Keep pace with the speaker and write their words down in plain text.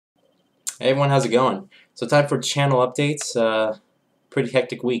Hey everyone, how's it going? So time for channel updates. Pretty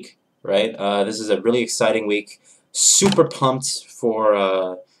hectic week, right? This is a really exciting week. Super pumped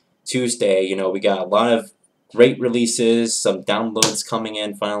for Tuesday. You know, we got a lot of great releases, some downloads coming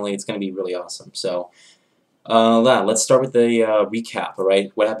in. Finally, it's going to be really awesome. So let's start with the recap, all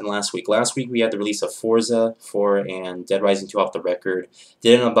right? What happened last week? Last week we had the release of Forza 4 and Dead Rising 2 off the record.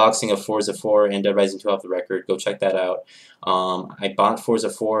 Did an unboxing of Forza 4 and Dead Rising 2 off the record. Go check that out. I bought Forza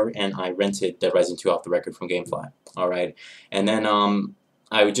 4 and I rented Dead Rising 2 off the record from GameFly, all right? And then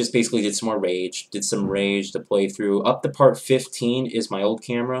I just basically did some more Rage. Did some Rage to play through. Up to part 15 is my old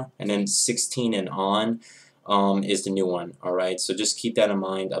camera, and then 16 and on is the new one. Alright, so just keep that in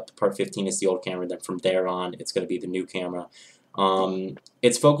mind. Up to part 15 is the old camera, then from there on it's going to be the new camera.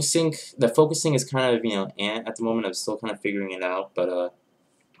 It's focusing, the focusing is kind of, at the moment I'm still kind of figuring it out, but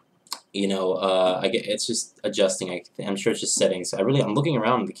I get, it's just adjusting. I'm sure it's just settings. I'm looking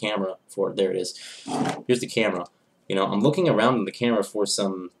around the camera for, there it is. Here's the camera. I'm looking around the camera for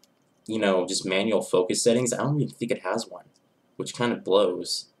some, just manual focus settings. I don't even think it has one, which kind of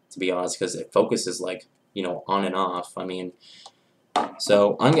blows, to be honest, because it focuses like, on and off. I mean,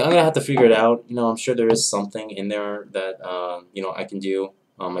 so I'm gonna have to figure it out. I'm sure there is something in there that I can do.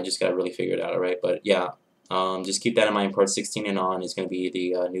 I just gotta really figure it out, alright? But yeah, just keep that in mind. Part 16 and on is gonna be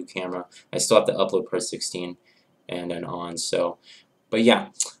the new camera. I still have to upload part 16 and then on. So, but yeah.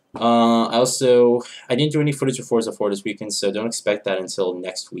 I didn't do any footage of Forza 4 this weekend, so don't expect that until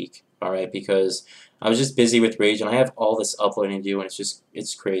next week, alright? Because I was just busy with Rage, and I have all this uploading to do, and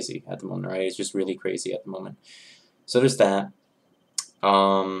it's crazy at the moment, right? It's just really crazy at the moment. So there's that.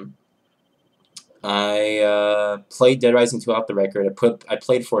 I played Dead Rising 2 off the record. I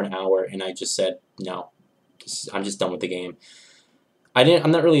played for an hour, and I just said, no, I'm just done with the game.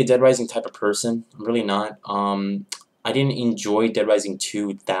 I'm not really a Dead Rising type of person. I'm really not. I didn't enjoy Dead Rising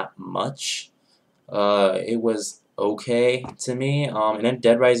 2 that much. It was okay to me. And then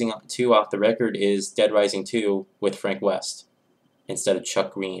Dead Rising 2 off the record is Dead Rising 2 with Frank West instead of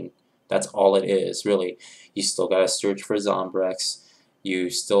Chuck Green. That's all it is, really. You still gotta search for Zombrex.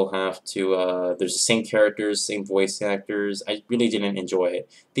 You still have to, there's the same characters, same voice actors. I really didn't enjoy it.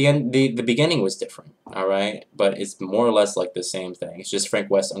 The beginning was different, alright? But it's more or less like the same thing. It's just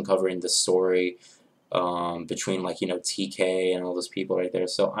Frank West uncovering the story between, like, TK and all those people right there.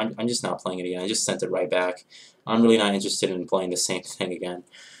 So I'm just not playing it again. I just sent it right back. I'm really not interested in playing the same thing again.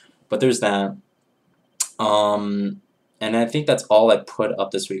 But there's that. And I think that's all I put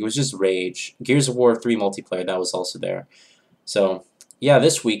up this week. It was just Rage. Gears of War 3 multiplayer, that was also there. So, yeah,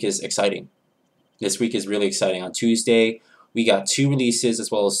 this week is exciting. This week is really exciting. On Tuesday, we got 2 releases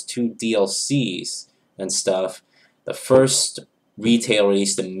as well as 2 DLCs and stuff. The first retail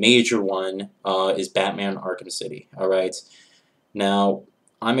release, the major one, is Batman Arkham City. Alright. Now,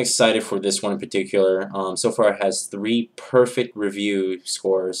 I'm excited for this one in particular. So far it has 3 perfect review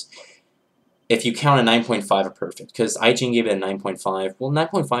scores. If you count a 9.5 a perfect, because IGN gave it a 9.5. Well,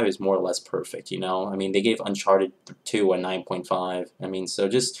 9.5 is more or less perfect, I mean, they gave Uncharted 2 a 9.5. I mean, so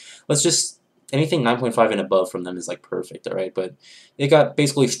let's just, anything 9.5 and above from them is like perfect, alright? But they got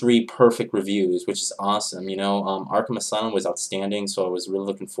basically 3 perfect reviews, which is awesome, Arkham Asylum was outstanding, so I was really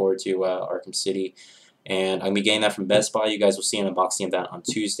looking forward to Arkham City. And I'm going to be getting that from Best Buy. You guys will see an unboxing of that on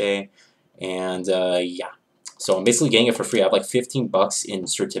Tuesday. And, yeah. So I'm basically getting it for free. I have like 15 bucks in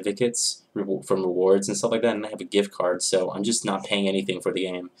certificates from rewards and stuff like that, and I have a gift card, so I'm just not paying anything for the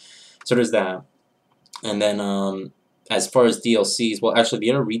game. So there's that. And then as far as DLCs, well, actually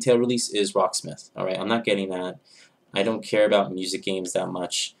the other retail release is Rocksmith. Alright, I'm not getting that. I don't care about music games that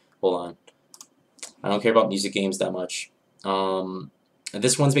much. Hold on. I don't care about music games that much.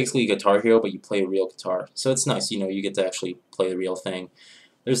 This one's basically a Guitar Hero, but you play a real guitar. So it's nice, you get to actually play the real thing.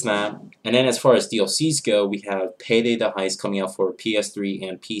 There's that. And then as far as DLCs go, we have PayDay the Heist coming out for PS3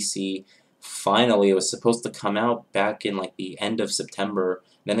 and PC. Finally, it was supposed to come out back in like the end of September.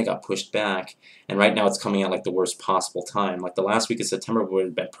 Then it got pushed back. And right now it's coming out like the worst possible time. Like the last week of September would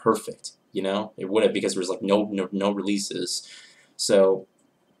have been perfect, It would have, because there was like no releases. So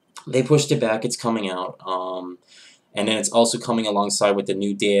they pushed it back. It's coming out. And then it's also coming alongside with the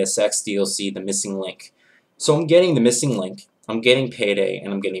new Deus Ex DLC, The Missing Link. So I'm getting The Missing Link. I'm getting PayDay,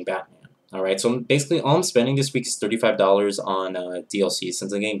 and I'm getting Batman. Alright, so basically all I'm spending this week is $35 on DLC,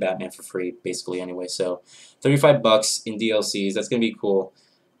 since I'm getting Batman for free, basically, anyway. So 35 bucks in DLCs, that's going to be cool.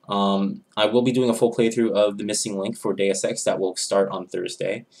 I will be doing a full playthrough of The Missing Link for Deus Ex. That will start on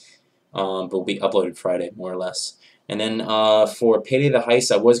Thursday, but will be uploaded Friday, more or less. And then for PayDay the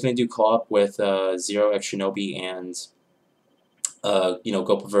Heist, I was going to do co-op with Zero X Shinobi and, Go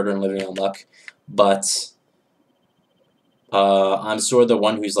Perverter and Living on Luck, but I'm sort of the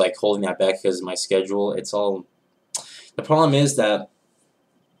one who's like holding that back because of my schedule. It's all the problem is that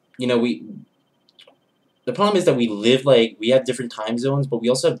you know we the problem is that we live like we have different time zones, but we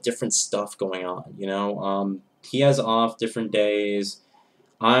also have different stuff going on. He has off different days.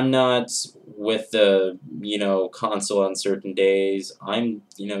 I'm not with the console on certain days. I'm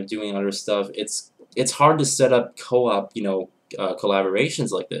doing other stuff. It's hard to set up co-op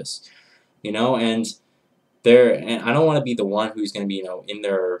collaborations like this, and I don't want to be the one who's going to be in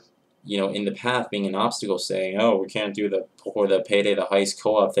their in the path being an obstacle, saying, oh, we can't do the Payday the Heist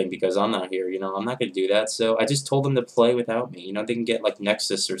co-op thing because I'm not here. I'm not going to do that. So I just told them to play without me. They can get like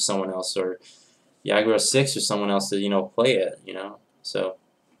Nexus or someone else or Yagro 6 or someone else to play it. So.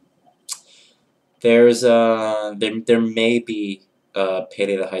 There may be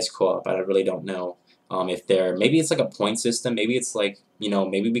Payday the Heist co-op, but I really don't know. If maybe it's like a point system, maybe it's like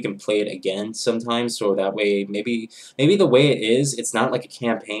maybe we can play it again sometimes, so that way maybe the way it is, it's not like a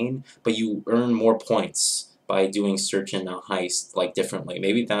campaign, but you earn more points by doing search and heist like differently.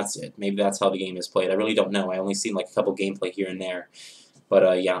 Maybe that's it. Maybe that's how the game is played. I really don't know. I only seen like a couple gameplay here and there,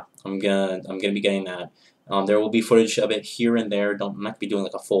 but yeah, I'm gonna be getting that. There will be footage of it here and there. I'm not going to be doing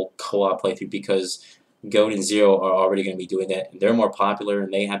like a full co-op playthrough because Goat and Zero are already going to be doing it. And they're more popular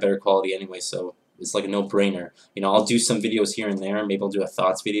and they have better quality anyway, so it's like a no-brainer. I'll do some videos here and there. Maybe I'll do a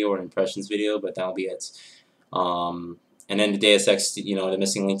thoughts video or an impressions video, but that'll be it. And then the Deus Ex, the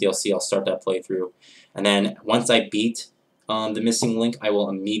Missing Link DLC, I'll start that playthrough. And then once I beat the Missing Link, I will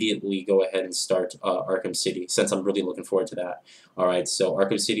immediately go ahead and start Arkham City, since I'm really looking forward to that. Alright, so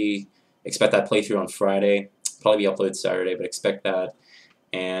Arkham City... Expect that playthrough on Friday. Probably be uploaded Saturday, but expect that.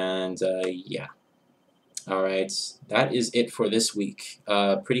 And yeah. Alright, that is it for this week.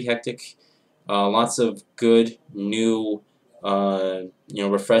 Pretty hectic. Lots of good, new,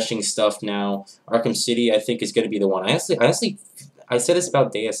 refreshing stuff now. Arkham City, I think, is going to be the one. I said this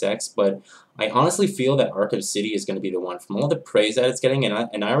about Deus Ex, but I honestly feel that Arkham City is going to be the one. From all the praise that it's getting, and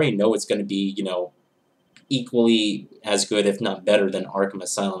I already know it's going to be, equally as good, if not better, than Arkham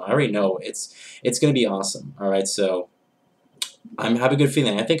Asylum. I already know it's going to be awesome. All right, so I have a good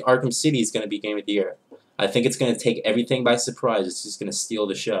feeling. I think Arkham City is going to be Game of the Year. I think it's going to take everything by surprise. It's just going to steal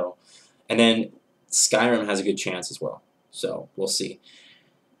the show. And then Skyrim has a good chance as well. So we'll see.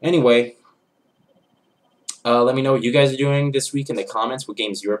 Anyway, let me know what you guys are doing this week in the comments. What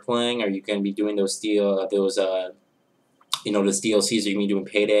games you're playing? Are you going to be doing those those DLCs? Are you going to be doing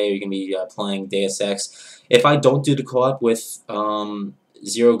Payday? Are you going to be playing Deus Ex? If I don't do the co-op with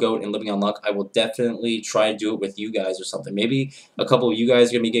Zero Goat and Living on Luck, I will definitely try to do it with you guys or something. Maybe a couple of you guys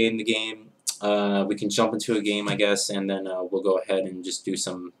are going to be getting the game. We can jump into a game, I guess, and then we'll go ahead and just do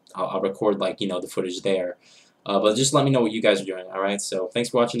some... I'll record, like, the footage there. But just let me know what you guys are doing, alright? So thanks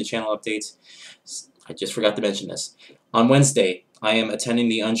for watching the channel updates. I just forgot to mention this. On Wednesday, I am attending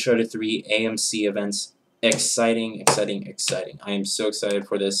the Uncharted 3 AMC Event. Exciting, exciting, exciting. I am so excited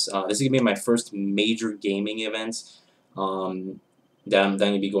for this. This is going to be my first major gaming event that I'm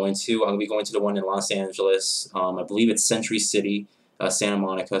going to be going to. I'm going to be going to the one in Los Angeles. I believe it's Century City, Santa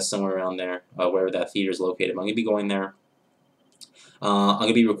Monica, somewhere around there, wherever that theater is located. I'm going to be going there. I'm going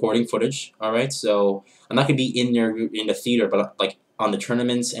to be recording footage, alright? So I'm not going to be in there in the theater, but like on the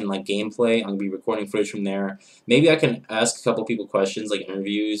tournaments and like gameplay, I'm going to be recording footage from there. Maybe I can ask a couple people questions, like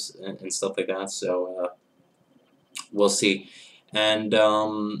interviews and stuff like that. So we'll see. And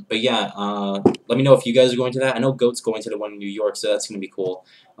but yeah, let me know if you guys are going to that. I know Goat's going to the one in New York, so that's going to be cool.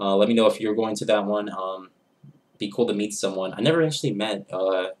 Let me know if you're going to that one. Be cool to meet someone. I never actually met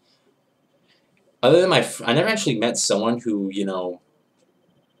other than I never actually met someone who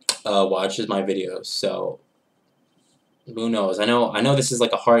watches my videos. So who knows? I know this is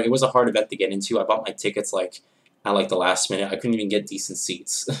like it was a hard event to get into. I bought my tickets like at like the last minute. I couldn't even get decent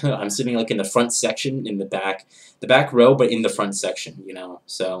seats. I'm sitting like in the front section, in the back row, but in the front section,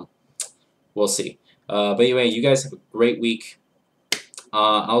 So we'll see. But anyway, you guys have a great week.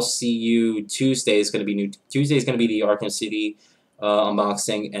 I'll see you Tuesday. Tuesday is gonna be the Arkham City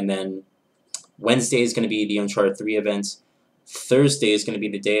unboxing, and then Wednesday is gonna be the Uncharted 3 event. Thursday is gonna be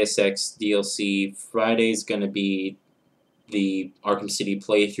the Deus Ex DLC. Friday is gonna be the Arkham City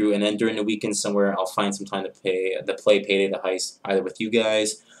playthrough, and then during the weekend somewhere I'll find some time to play Payday the Heist, either with you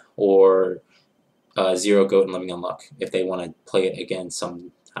guys or Zero Goat and Living on Luck if they want to play it again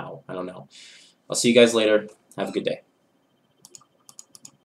somehow. I don't know. I'll see you guys later. Have a good day.